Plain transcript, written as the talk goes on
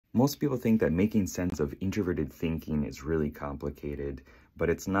Most people think that making sense of introverted thinking is really complicated, but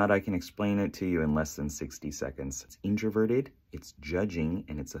it's not. I can explain it to you in less than 60 seconds. It's introverted, it's judging,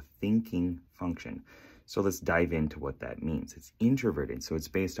 and it's a thinking function. So let's dive into what that means. It's introverted, so it's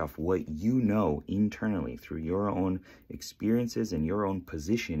based off what you know internally through your own experiences and your own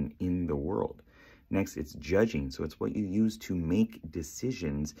position in the world. Next, it's judging, so it's what you use to make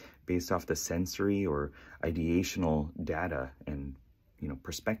decisions based off the sensory or ideational data and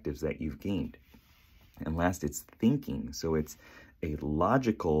perspectives that you've gained. And last, it's thinking, so it's a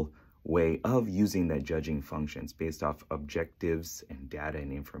logical way of using that judging functions based off objectives and data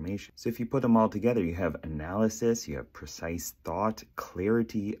and information. So if you put them all together, you have analysis, you have precise thought,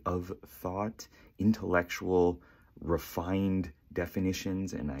 clarity of thought, intellectual, refined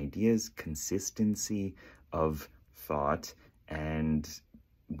definitions and ideas, consistency of thought, and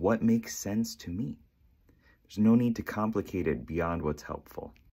what makes sense to me. There's no need to complicate it beyond what's helpful.